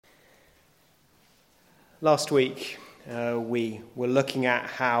Last week, we were looking at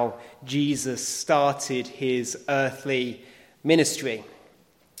how Jesus started his earthly ministry.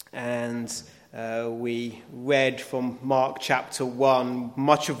 And we read from Mark chapter 1,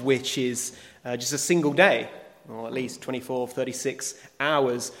 much of which is just a single day, or at least 24, 36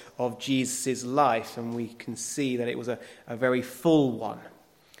 hours of Jesus' life. And we can see that it was a very full one.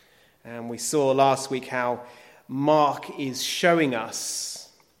 And we saw last week how Mark is showing us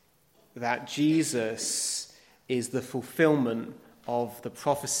that Jesus is the fulfillment of the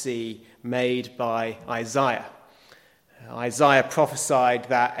prophecy made by Isaiah. Isaiah prophesied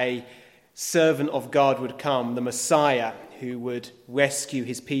that a servant of God would come, the Messiah, who would rescue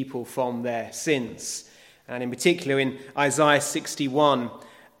his people from their sins. And in particular, in Isaiah 61,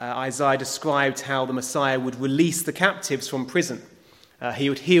 Isaiah described how the Messiah would release the captives from prison. He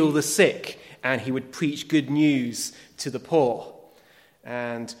would heal the sick, and he would preach good news to the poor.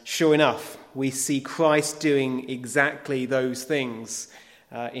 And sure enough, we see Christ doing exactly those things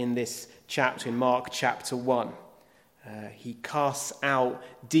in this chapter, in Mark chapter 1. He casts out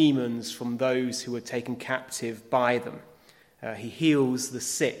demons from those who were taken captive by them. He heals the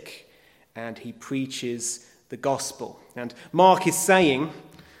sick, and he preaches the gospel. And Mark is saying,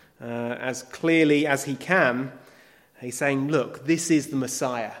 as clearly as he can, he's saying, look, this is the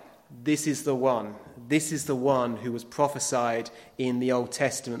Messiah. This is the one. This is the one who was prophesied in the Old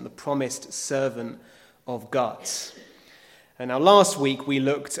Testament, the promised servant of God. And now last week we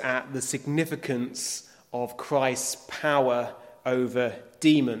looked at the significance of Christ's power over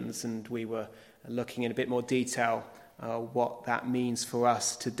demons, and we were looking in a bit more detail what that means for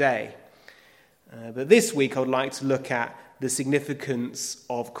us today. But this week I would like to look at the significance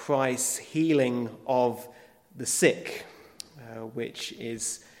of Christ's healing of the sick, which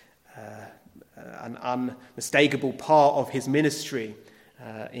is an unmistakable part of his ministry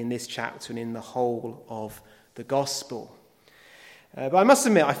in this chapter and in the whole of the gospel. But I must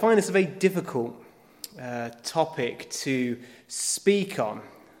admit, I find this a very difficult topic to speak on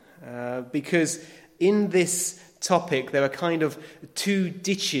because in this topic there are kind of two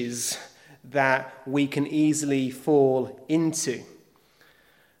ditches that we can easily fall into.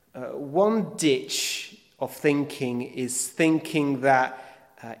 One ditch of thinking is thinking that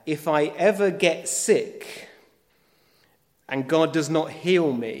if I ever get sick and God does not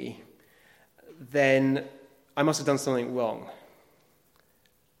heal me, then I must have done something wrong.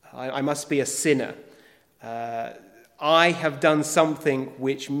 I must be a sinner. I have done something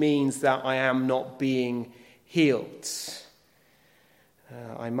which means that I am not being healed.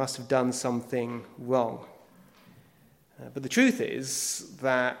 I must have done something wrong. But the truth is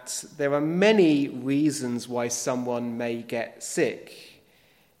that there are many reasons why someone may get sick.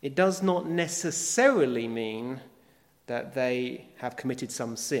 It does not necessarily mean that they have committed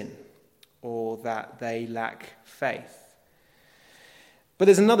some sin or that they lack faith. But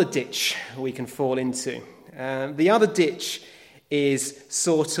there's another ditch we can fall into. The other ditch is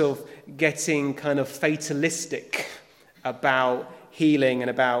sort of getting kind of fatalistic about healing and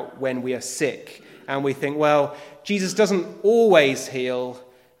about when we are sick. And we think, well, Jesus doesn't always heal,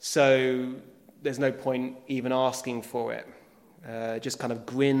 so there's no point even asking for it. Just kind of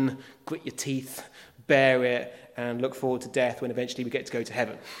grit your teeth, bear it, and look forward to death when eventually we get to go to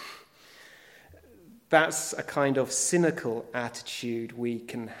heaven. That's a kind of cynical attitude we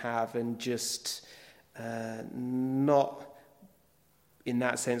can have and just not, in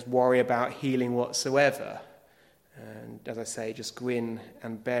that sense, worry about healing whatsoever. And as I say, just grin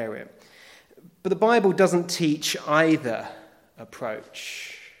and bear it. But the Bible doesn't teach either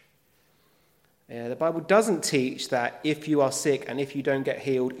approach. The Bible doesn't teach that if you are sick and if you don't get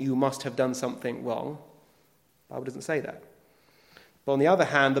healed, you must have done something wrong. The Bible doesn't say that. But on the other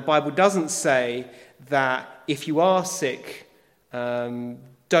hand, the Bible doesn't say that if you are sick, don't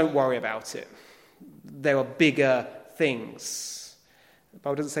worry about it. There are bigger things. The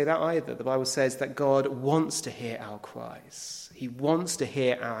Bible doesn't say that either. The Bible says that God wants to hear our cries. He wants to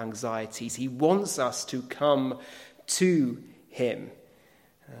hear our anxieties. He wants us to come to him.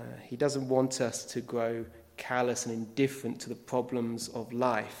 He doesn't want us to grow callous and indifferent to the problems of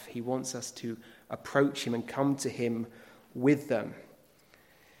life. He wants us to approach him and come to him with them.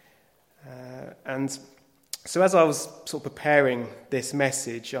 And so as I was sort of preparing this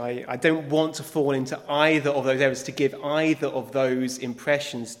message, I don't want to fall into either of those areas, to give either of those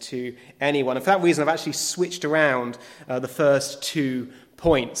impressions to anyone. And for that reason, I've actually switched around the first 2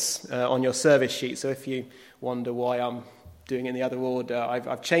 points on your service sheet. So if you wonder why I'm doing it in the other order,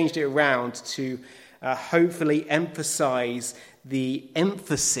 I've changed it around to hopefully emphasize the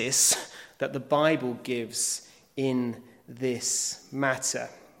emphasis that the Bible gives in this matter.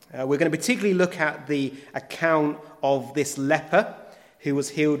 We're going to particularly look at the account of this leper who was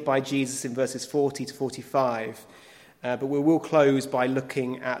healed by Jesus in verses 40 to 45. But we will close by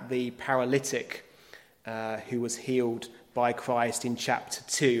looking at the paralytic who was healed by Christ in chapter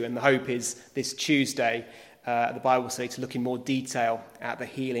 2. And the hope is this Tuesday, the Bible study, to look in more detail at the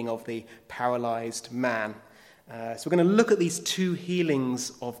healing of the paralyzed man. So we're going to look at these two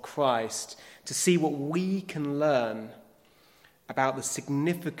healings of Christ to see what we can learn about the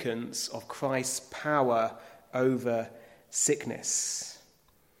significance of Christ's power over sickness.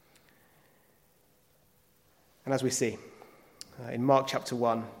 And as we see in Mark chapter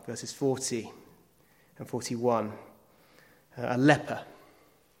 1, verses 40 and 41, a leper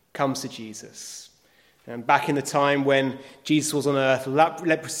comes to Jesus. And back in the time when Jesus was on earth,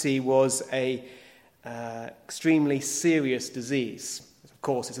 leprosy was a extremely serious disease. Of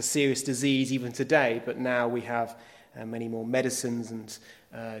course, it's a serious disease even today, but now we have many more medicines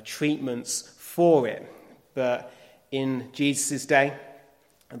and treatments for it. But in Jesus' day,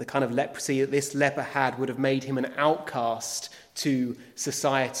 the kind of leprosy that this leper had would have made him an outcast to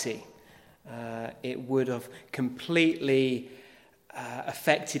society. It would have completely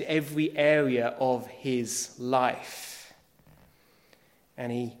affected every area of his life.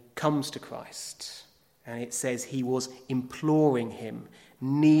 And he comes to Christ, and it says he was imploring him,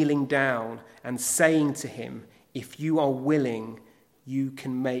 kneeling down and saying to him, "If you are willing, you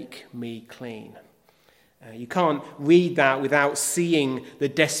can make me clean." You can't read that without seeing the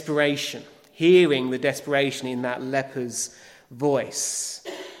desperation, hearing the desperation in that leper's voice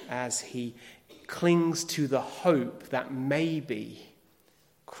as he clings to the hope that maybe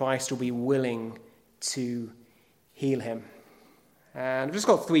Christ will be willing to heal him. And I've just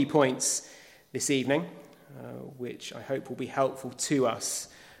got 3 points this evening, which I hope will be helpful to us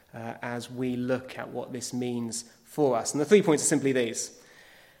as we look at what this means for us. And the 3 points are simply these.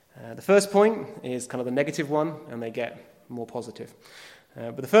 The first point is kind of the negative one, and they get more positive.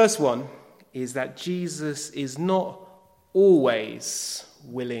 But the first one is that Jesus is not always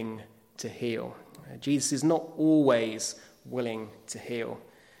willing to heal. Jesus is not always willing to heal.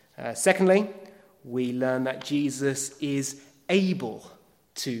 Secondly, we learn that Jesus is able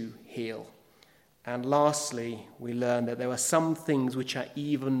to heal. And lastly, we learn that there are some things which are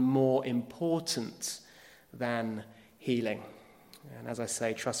even more important than healing. And as I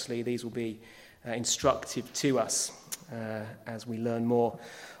say, trustfully, these will be instructive to us as we learn more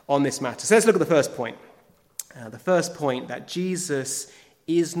on this matter. So let's look at the first point. The first point, that Jesus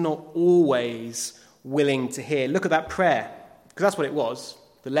is not always willing to hear. Look at that prayer, because that's what it was.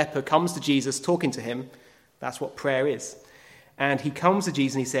 The leper comes to Jesus talking to him. That's what prayer is. And he comes to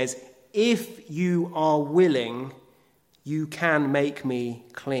Jesus and he says, "If you are willing, you can make me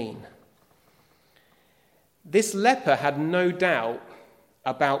clean." This leper had no doubt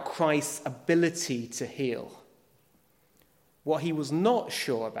about Christ's ability to heal. What he was not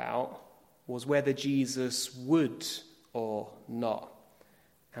sure about was whether Jesus would or not.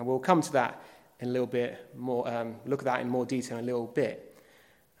 And we'll come to that in a little bit more, look at that in more detail in a little bit.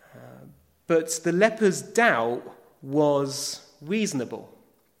 But the leper's doubt was reasonable.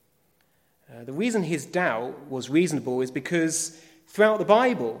 The reason his doubt was reasonable is because throughout the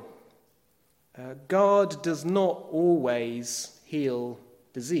Bible, God does not always heal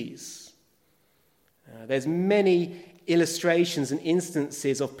disease. There's many illustrations and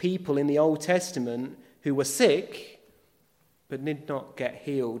instances of people in the Old Testament who were sick but did not get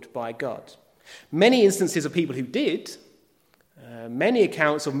healed by God. Many instances of people who did. Many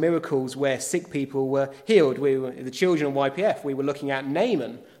accounts of miracles where sick people were healed. The children of YPF, we were looking at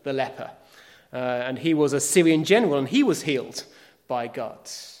Naaman the leper. And he was a Syrian general and he was healed by God.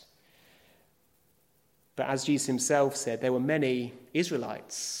 But as Jesus himself said, there were many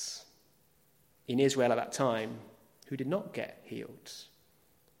Israelites in Israel at that time who did not get healed.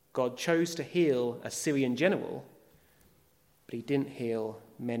 God chose to heal a Syrian general, but he didn't heal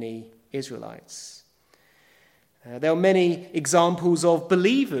many Israelites. There are many examples of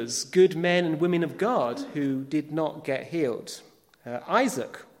believers, good men and women of God, who did not get healed.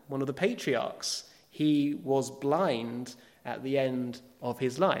 Isaac, one of the patriarchs, he was blind at the end of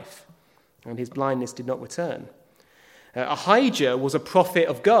his life, and his blindness did not return. Ahijah was a prophet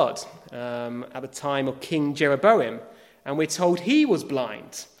of God at the time of King Jeroboam, and we're told he was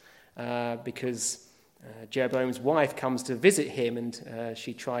blind because Jeroboam's wife comes to visit him, and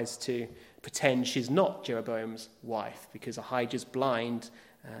she tries to pretend she's not Jeroboam's wife because Ahijah's blind,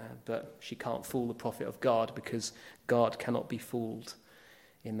 but she can't fool the prophet of God because God cannot be fooled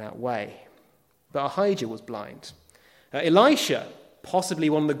in that way. But Ahijah was blind. Elisha, possibly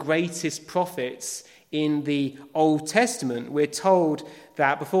one of the greatest prophets in the Old Testament, we're told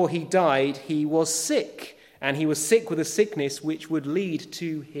that before he died, he was sick, and he was sick with a sickness which would lead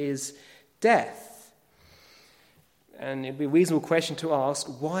to his death. And it'd be a reasonable question to ask,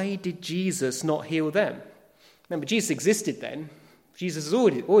 why did Jesus not heal them? Remember, Jesus existed then. Jesus has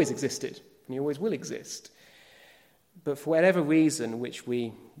always existed, and he always will exist. But for whatever reason, which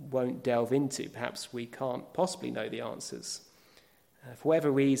we won't delve into, perhaps we can't possibly know the answers. For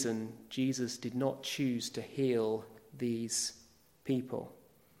whatever reason, Jesus did not choose to heal these people.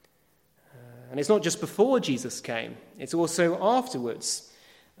 And it's not just before Jesus came, it's also afterwards.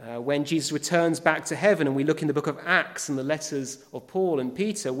 When Jesus returns back to heaven and we look in the book of Acts and the letters of Paul and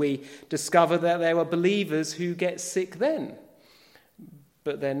Peter, we discover that there are believers who get sick then,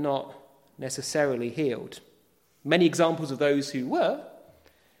 but they're not necessarily healed. Many examples of those who were,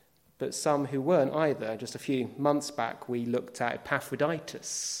 but some who weren't either. Just a few months back, we looked at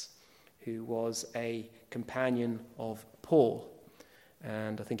Epaphroditus, who was a companion of Paul.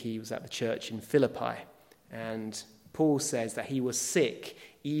 And I think he was at the church in Philippi. And Paul says that he was sick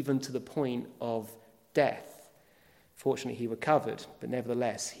even to the point of death. Fortunately, he recovered, but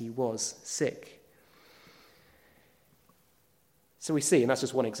nevertheless, he was sick. So we see, and that's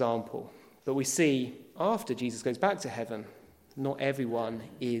just one example, but we see after Jesus goes back to heaven, not everyone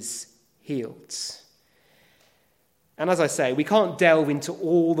is healed. And as I say, we can't delve into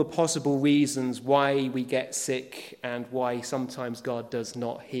all the possible reasons why we get sick and why sometimes God does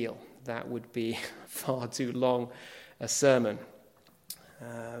not heal. That would be far too long a sermon.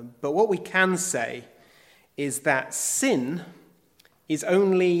 But what we can say is that sin is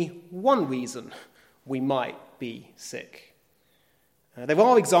only one reason we might be sick. There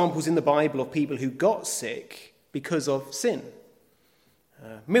are examples in the Bible of people who got sick because of sin.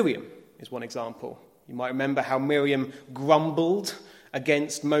 Miriam is one example. You might remember how Miriam grumbled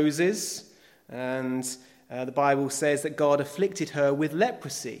against Moses, and the Bible says that God afflicted her with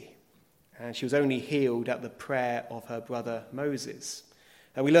leprosy, and she was only healed at the prayer of her brother Moses.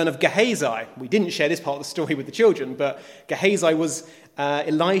 And we learn of Gehazi. We didn't share this part of the story with the children, but Gehazi was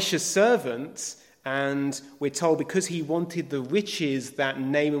Elisha's servant, and we're told because he wanted the riches that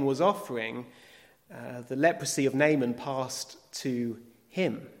Naaman was offering, the leprosy of Naaman passed to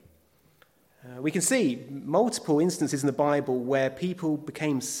him. We can see multiple instances in the Bible where people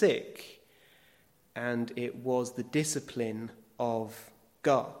became sick, and it was the discipline of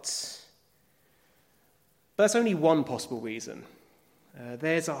God. But that's only one possible reason.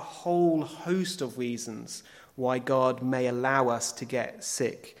 There's a whole host of reasons why God may allow us to get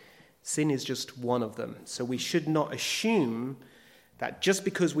sick. Sin is just one of them. So we should not assume that just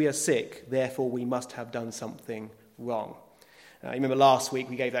because we are sick, therefore we must have done something wrong. You remember last week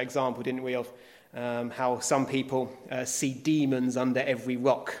we gave that example, didn't we, of how some people see demons under every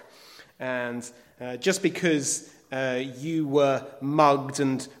rock. And just because you were mugged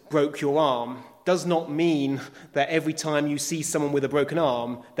and broke your arm does not mean that every time you see someone with a broken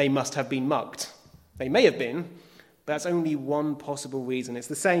arm, they must have been mugged. They may have been, but that's only one possible reason. It's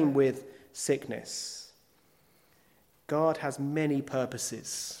the same with sickness. God has many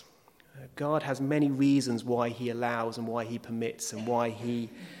purposes. God has many reasons why he allows and why he permits and why he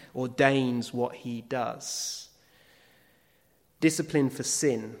ordains what he does. Discipline for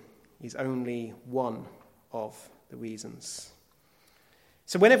sin is only one of the reasons.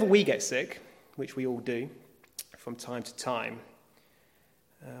 So whenever we get sick, which we all do from time to time,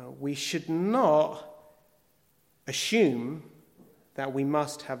 we should not assume that we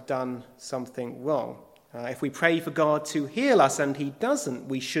must have done something wrong. If we pray for God to heal us and he doesn't,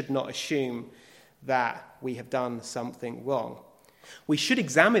 we should not assume that we have done something wrong. We should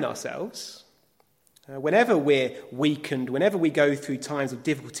examine ourselves. Whenever we're weakened, whenever we go through times of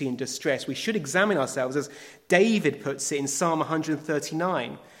difficulty and distress, we should examine ourselves, as David puts it in Psalm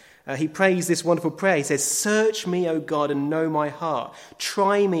 139. He prays this wonderful prayer. He says, "Search me, O God, and know my heart.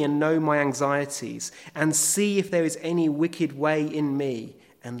 Try me and know my anxieties, and see if there is any wicked way in me,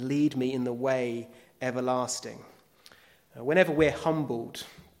 and lead me in the way everlasting." Whenever we're humbled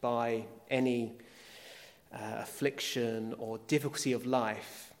by any affliction or difficulty of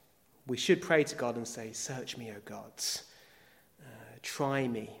life, we should pray to God and say, "Search me, O God. Try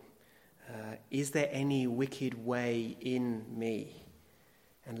me. Is there any wicked way in me?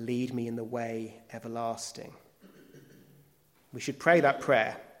 And lead me in the way everlasting." We should pray that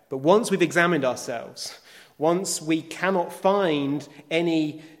prayer. But once we've examined ourselves, once we cannot find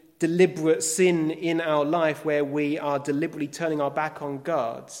any deliberate sin in our life where we are deliberately turning our back on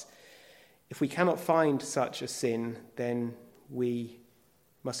God, if we cannot find such a sin, then we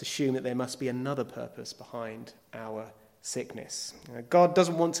must assume that there must be another purpose behind our sickness. God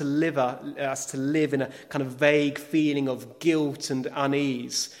doesn't want us to live in a kind of vague feeling of guilt and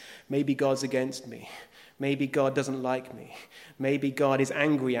unease. Maybe God's against me. Maybe God doesn't like me. Maybe God is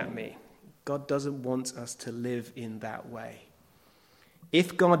angry at me. God doesn't want us to live in that way.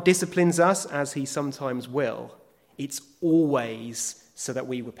 If God disciplines us, as he sometimes will, it's always so that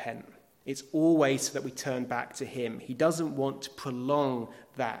we repent. It's always so that we turn back to him. He doesn't want to prolong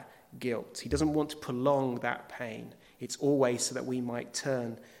that guilt. He doesn't want to prolong that pain. It's always so that we might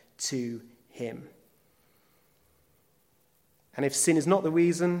turn to him. And if sin is not the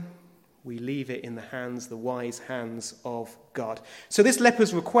reason, we leave it in the wise hands of God. So this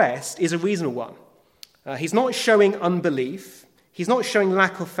leper's request is a reasonable one. He's not showing unbelief. He's not showing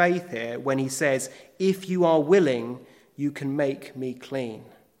lack of faith here when he says, if you are willing, you can make me clean.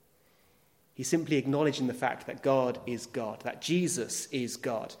 He's simply acknowledging the fact that God is God, that Jesus is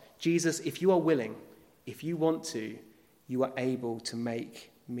God. Jesus, if you are willing, if you want to, you are able to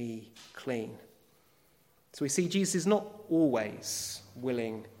make me clean. So we see Jesus is not always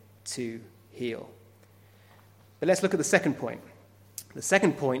willing to heal. But let's look at the second point. The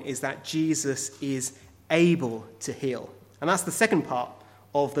second point is that Jesus is able to heal. And that's the second part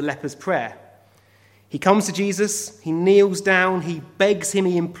of the leper's prayer. He comes to Jesus, he kneels down, he begs him,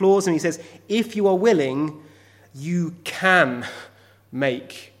 he implores him, he says, if you are willing, you can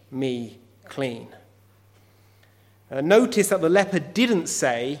make me clean. Notice that the leper didn't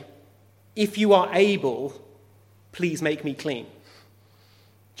say, if you are able, please make me clean.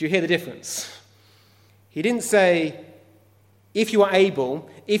 Do you hear the difference? He didn't say, if you are able,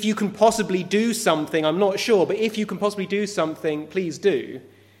 if you can possibly do something, I'm not sure, but if you can possibly do something, please do.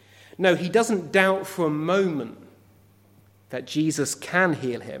 No, he doesn't doubt for a moment that Jesus can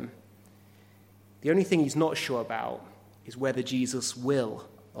heal him. The only thing he's not sure about is whether Jesus will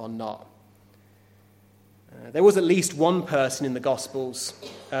or not. There was at least one person in the Gospels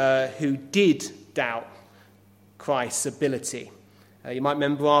who did doubt Christ's ability. You might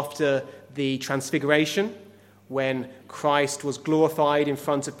remember after the Transfiguration, when Christ was glorified in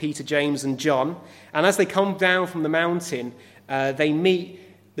front of Peter, James, and John. And as they come down from the mountain, they meet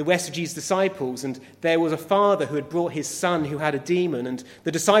the rest of Jesus' disciples. And there was a father who had brought his son who had a demon. And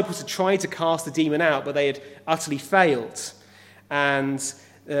the disciples had tried to cast the demon out, but they had utterly failed. And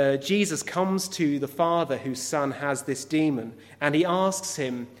Jesus comes to the father whose son has this demon. And he asks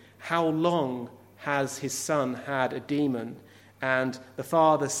him, how long has his son had a demon? And the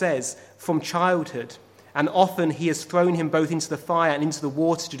father says, from childhood. And often he has thrown him both into the fire and into the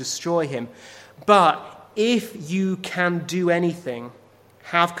water to destroy him. But if you can do anything,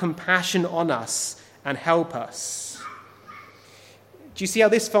 have compassion on us and help us. Do you see how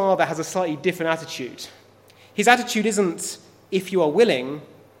this father has a slightly different attitude? His attitude isn't, if you are willing,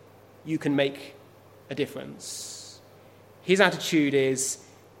 you can make a difference. His attitude is,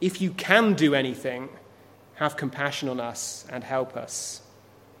 if you can do anything, have compassion on us and help us.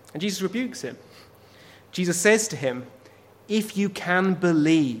 And Jesus rebukes him. Jesus says to him, if you can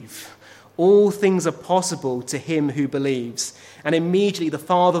believe, all things are possible to him who believes. And immediately the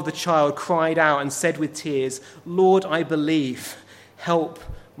father of the child cried out and said with tears, Lord, I believe, help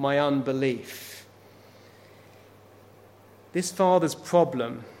my unbelief. This father's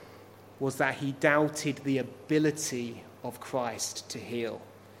problem was that he doubted the ability of Christ to heal.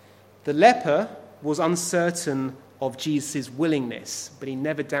 The leper was uncertain of Jesus' willingness, but he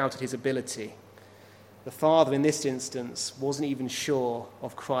never doubted his ability. The father, in this instance, wasn't even sure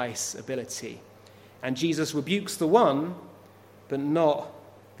of Christ's ability. And Jesus rebukes the one, but not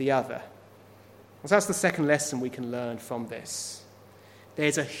the other. So that's the second lesson we can learn from this.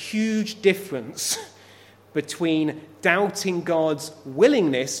 There's a huge difference between doubting God's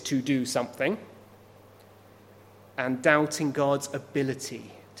willingness to do something and doubting God's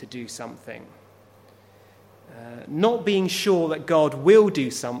ability to do something. Not being sure that God will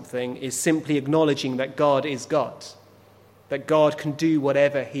do something is simply acknowledging that God is God, that God can do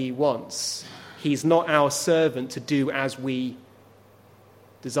whatever he wants. He's not our servant to do as we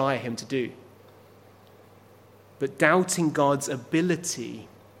desire him to do. But doubting God's ability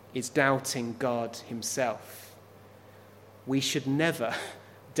is doubting God himself. We should never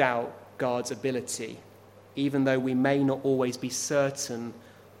doubt God's ability, even though we may not always be certain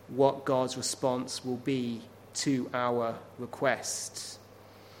what God's response will be to our requests.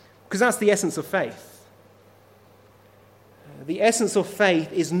 Because that's the essence of faith. The essence of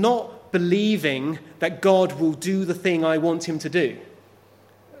faith is not believing that God will do the thing I want him to do.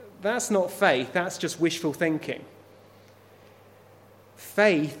 That's not faith, that's just wishful thinking.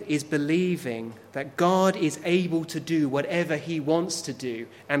 Faith is believing that God is able to do whatever he wants to do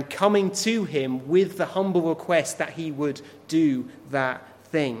and coming to him with the humble request that he would do that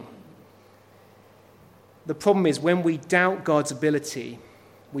thing. The problem is when we doubt God's ability,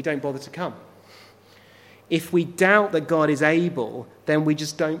 we don't bother to come. If we doubt that God is able, then we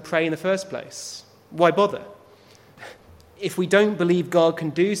just don't pray in the first place. Why bother? If we don't believe God can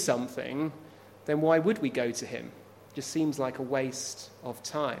do something, then why would we go to him? It just seems like a waste of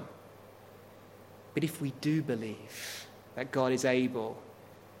time. But if we do believe that God is able,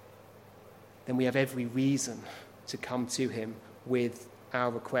 then we have every reason to come to him with our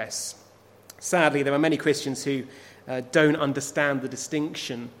requests. Sadly, there are many Christians who don't understand the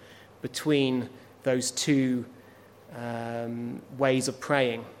distinction between those two ways of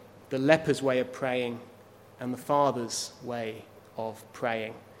praying, the leper's way of praying and the Father's way of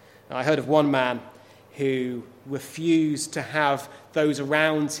praying. Now, I heard of one man who refused to have those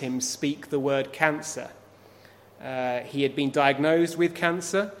around him speak the word cancer. He had been diagnosed with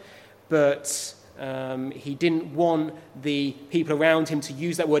cancer, but he didn't want the people around him to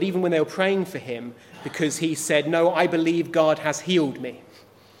use that word, even when they were praying for him, because he said, "No, I believe God has healed me.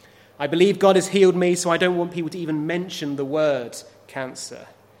 I believe God has healed me, so I don't want people to even mention the word cancer."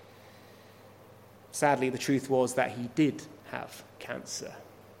 Sadly, the truth was that he did have cancer.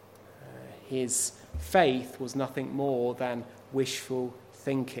 His faith was nothing more than wishful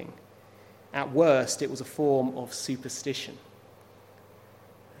thinking. At worst, it was a form of superstition.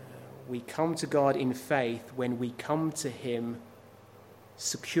 We come to God in faith when we come to him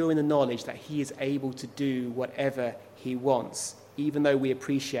secure in the knowledge that he is able to do whatever he wants, even though we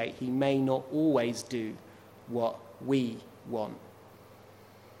appreciate he may not always do what we want.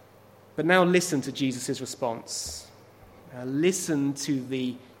 But now listen to Jesus' response. Listen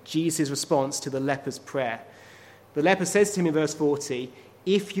to Jesus' response to the leper's prayer. The leper says to him in verse 40,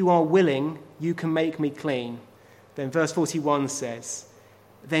 "If you are willing, you can make me clean." Then verse 41 says,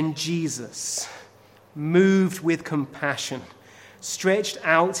 "Then Jesus, moved with compassion, stretched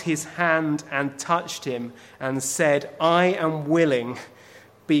out his hand and touched him and said, 'I am willing,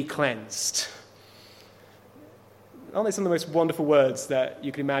 be cleansed.'" Aren't they some of the most wonderful words that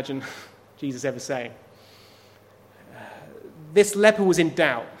you can imagine Jesus ever saying? This leper was in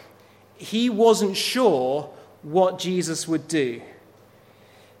doubt. He wasn't sure what Jesus would do.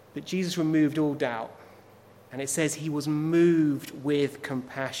 But Jesus removed all doubt. And it says he was moved with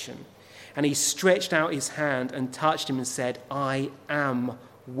compassion. And he stretched out his hand and touched him and said, "I am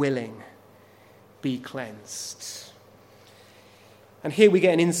willing, be cleansed." And here we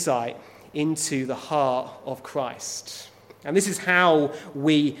get an insight into the heart of Christ. And this is how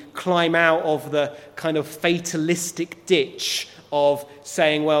we climb out of the kind of fatalistic ditch of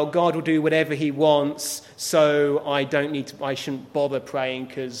saying, well, God will do whatever he wants, so I shouldn't bother praying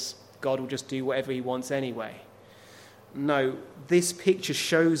because God will just do whatever he wants anyway. No, this picture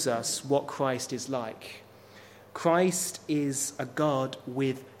shows us what Christ is like. Christ is a God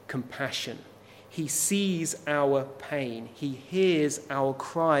with compassion. He sees our pain. He hears our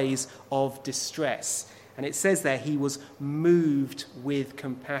cries of distress. And it says there, he was moved with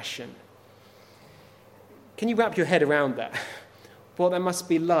compassion. Can you wrap your head around that? What that must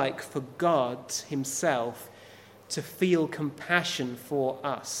be like for God himself to feel compassion for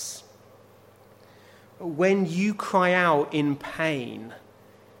us. When you cry out in pain,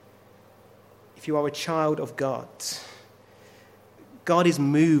 if you are a child of God, God is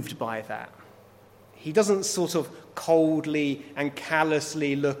moved by that. He doesn't sort of coldly and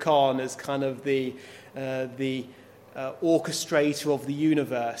callously look on as kind of the orchestrator of the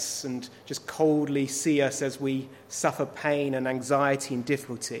universe and just coldly see us as we suffer pain and anxiety and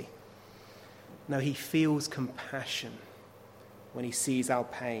difficulty. No, he feels compassion when he sees our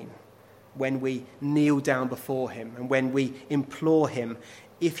pain, when we kneel down before him and when we implore him,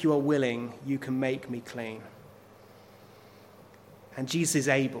 "If you are willing, you can make me clean." And Jesus is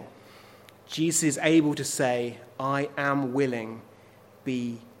able. Jesus is able to say, "I am willing,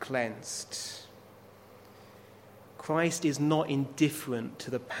 be cleansed." Christ is not indifferent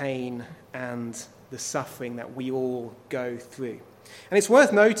to the pain and the suffering that we all go through. And it's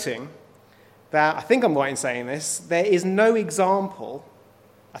worth noting that, I think I'm right in saying this, there is no example,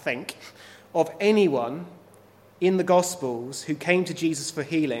 I think, of anyone in the Gospels who came to Jesus for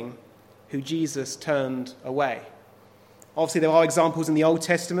healing who Jesus turned away. Obviously, there are examples in the Old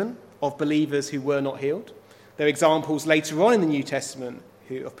Testament of believers who were not healed. There are examples later on in the New Testament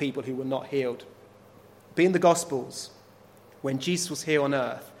of people who were not healed. But in the Gospels, when Jesus was here on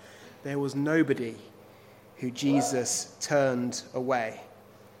earth, there was nobody who Jesus turned away.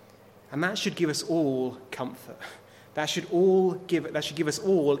 And that should give us all comfort. That should give us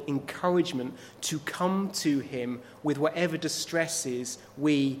all encouragement to come to him with whatever distresses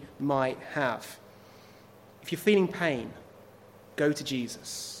we might have. If you're feeling pain, go to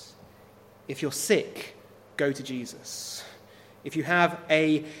Jesus. If you're sick, go to Jesus. If you have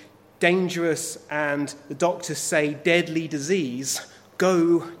a dangerous and the doctors say deadly disease,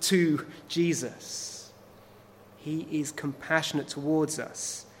 go to Jesus. He is compassionate towards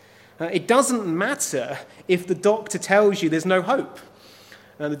us. It doesn't matter if the doctor tells you there's no hope.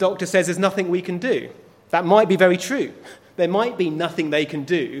 The doctor says there's nothing we can do. That might be very true. There might be nothing they can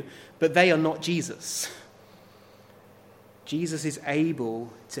do, but they are not Jesus. Jesus is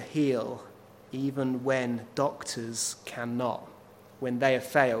able to heal even when doctors cannot, when they have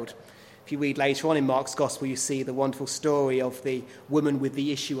failed. If you read later on in Mark's Gospel, you see the wonderful story of the woman with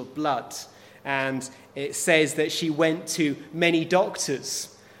the issue of blood. And it says that she went to many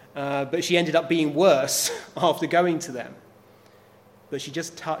doctors, but she ended up being worse after going to them. But she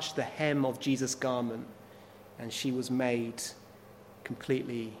just touched the hem of Jesus' garment, and she was made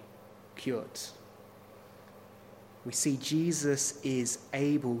completely cured. We see Jesus is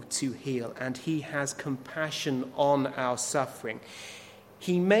able to heal, and he has compassion on our suffering.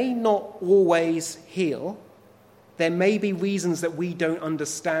 He may not always heal. There may be reasons that we don't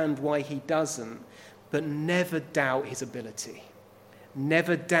understand why he doesn't, but never doubt his ability.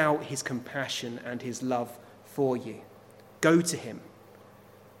 Never doubt his compassion and his love for you. Go to him.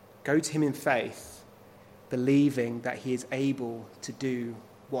 Go to him in faith, believing that he is able to do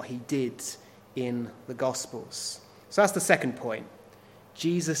what he did in the Gospels. So that's the second point.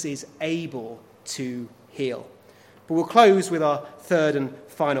 Jesus is able to heal. But we'll close with our third and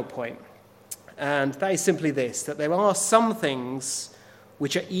final point. And that is simply this, that there are some things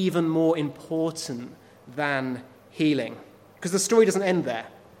which are even more important than healing. Because the story doesn't end there.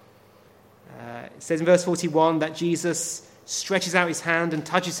 It says in verse 41 that Jesus stretches out his hand and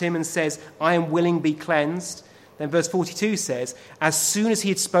touches him and says, "I am willing, be cleansed." Then verse 42 says, as soon as he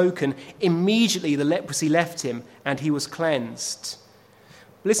had spoken, immediately the leprosy left him and he was cleansed.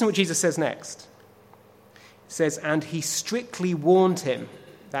 Listen to what Jesus says next. It says, and he strictly warned him.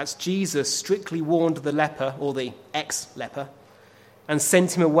 That's Jesus strictly warned the leper, or the ex-leper, and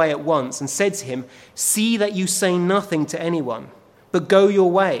sent him away at once and said to him, see that you say nothing to anyone, but go your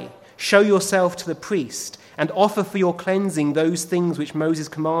way, show yourself to the priest, and offer for your cleansing those things which Moses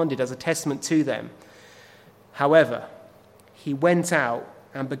commanded as a testament to them. However, he went out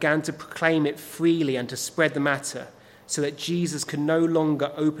and began to proclaim it freely and to spread the matter, so that Jesus could no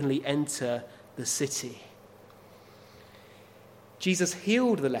longer openly enter the city. Jesus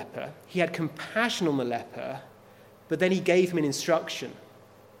healed the leper. He had compassion on the leper, but then he gave him an instruction.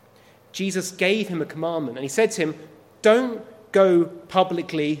 Jesus gave him a commandment, and he said to him, don't go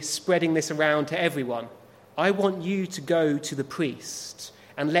publicly spreading this around to everyone. I want you to go to the priest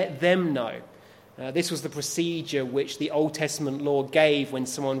and let them know. This was the procedure which the Old Testament law gave when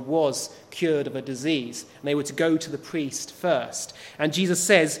someone was cured of a disease. And they were to go to the priest first. And Jesus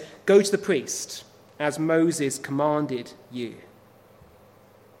says, go to the priest, as Moses commanded you.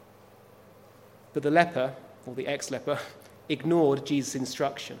 But the leper, or the ex-leper, ignored Jesus'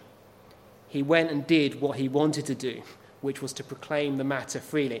 instruction. He went and did what he wanted to do, which was to proclaim the matter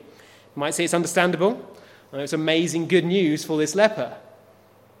freely. You might say it's understandable. It's amazing good news for this leper.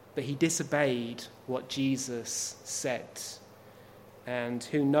 But he disobeyed what Jesus said. And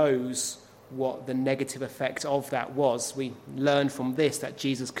who knows what the negative effect of that was. We learn from this that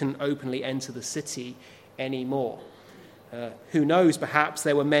Jesus couldn't openly enter the city anymore. Who knows, perhaps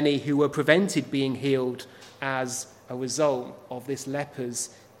there were many who were prevented being healed as a result of this leper's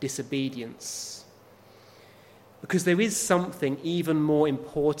disobedience. Because there is something even more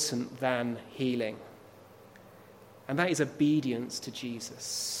important than healing. And that is obedience to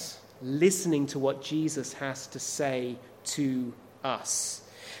Jesus, listening to what Jesus has to say to us.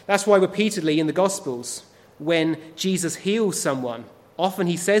 That's why repeatedly in the Gospels, when Jesus heals someone, often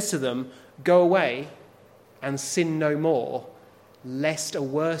he says to them, go away and sin no more, lest a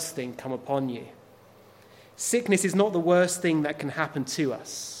worse thing come upon you. Sickness is not the worst thing that can happen to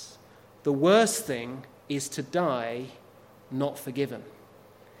us. The worst thing is to die not forgiven.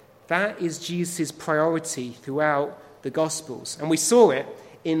 That is Jesus' priority throughout the Gospels. And we saw it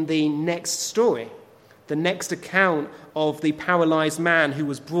in the next story, the next account of the paralyzed man who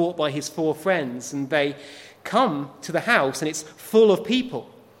was brought by his 4 friends. And they come to the house and it's full of people.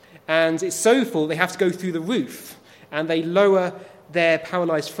 And it's so full they have to go through the roof. And they lower their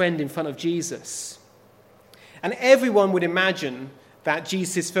paralyzed friend in front of Jesus. And everyone would imagine that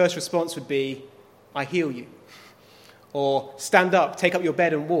Jesus' first response would be, I heal you. Or stand up, take up your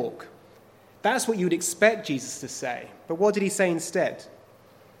bed and walk. That's what you would expect Jesus to say. But what did he say instead?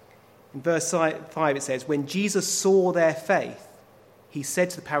 In verse 5 it says, when Jesus saw their faith, he said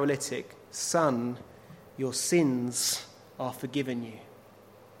to the paralytic, "Son, your sins are forgiven you."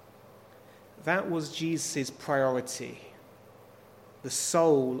 That was Jesus' priority, the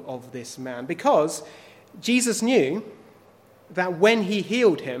soul of this man. Because Jesus knew that when he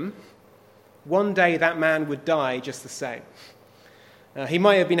healed him, one day that man would die just the same. He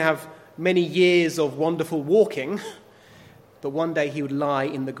might have many years of wonderful walking, but one day he would lie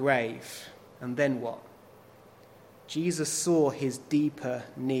in the grave. And then what? Jesus saw his deeper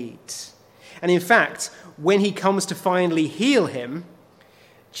need. And in fact, when he comes to finally heal him,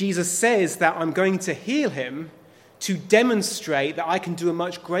 Jesus says that I'm going to heal him to demonstrate that I can do a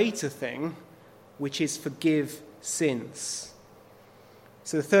much greater thing, which is forgive sins.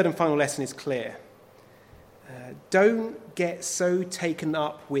 So the third and final lesson is clear. Don't get so taken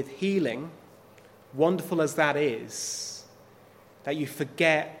up with healing, wonderful as that is, that you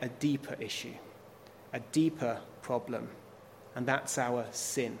forget a deeper issue, a deeper problem, and that's our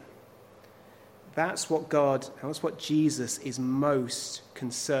sin. That's what Jesus is most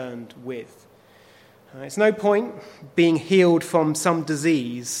concerned with. It's no point being healed from some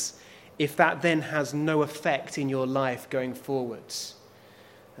disease if that then has no effect in your life going forwards.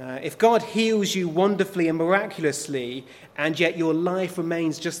 If God heals you wonderfully and miraculously, and yet your life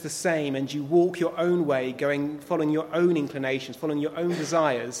remains just the same, and you walk your own way, following your own inclinations, following your own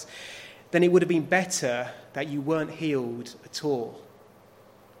desires, then it would have been better that you weren't healed at all.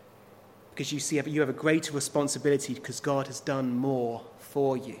 Because you have a greater responsibility because God has done more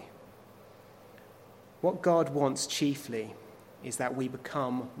for you. What God wants chiefly is that we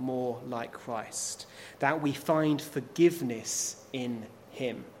become more like Christ, that we find forgiveness in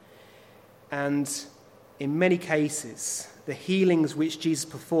him. And in many cases, the healings which Jesus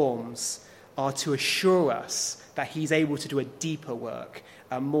performs are to assure us that he's able to do a deeper work,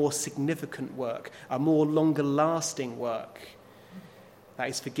 a more significant work, a more longer-lasting work. That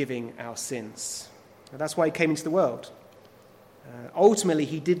is forgiving our sins. And that's why he came into the world. Ultimately,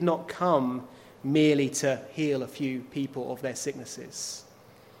 he did not come merely to heal a few people of their sicknesses.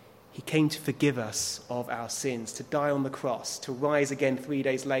 He came to forgive us of our sins, to die on the cross, to rise again 3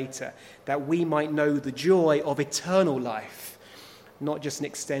 days later, that we might know the joy of eternal life, not just an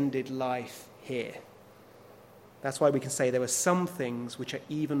extended life here. That's why we can say there are some things which are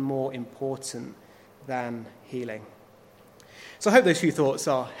even more important than healing. So I hope those few thoughts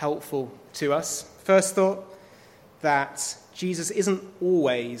are helpful to us. First thought, that Jesus isn't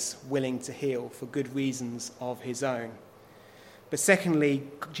always willing to heal for good reasons of his own. But secondly,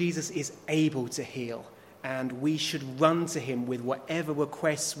 Jesus is able to heal, and we should run to him with whatever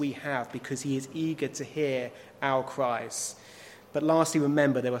requests we have because he is eager to hear our cries. But lastly,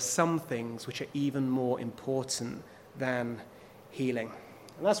 remember, there are some things which are even more important than healing.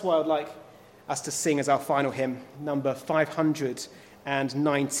 And that's why I'd like us to sing as our final hymn, number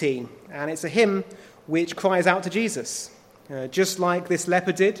 519. And it's a hymn which cries out to Jesus. Just like this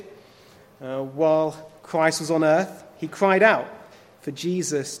leper did while Christ was on earth, he cried out for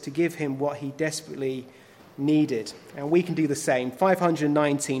Jesus to give him what he desperately needed. And we can do the same.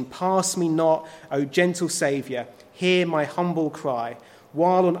 519, pass me not, O gentle Saviour, hear my humble cry.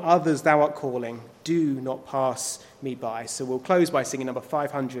 While on others thou art calling, do not pass me by. So we'll close by singing number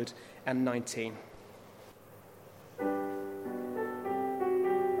 519.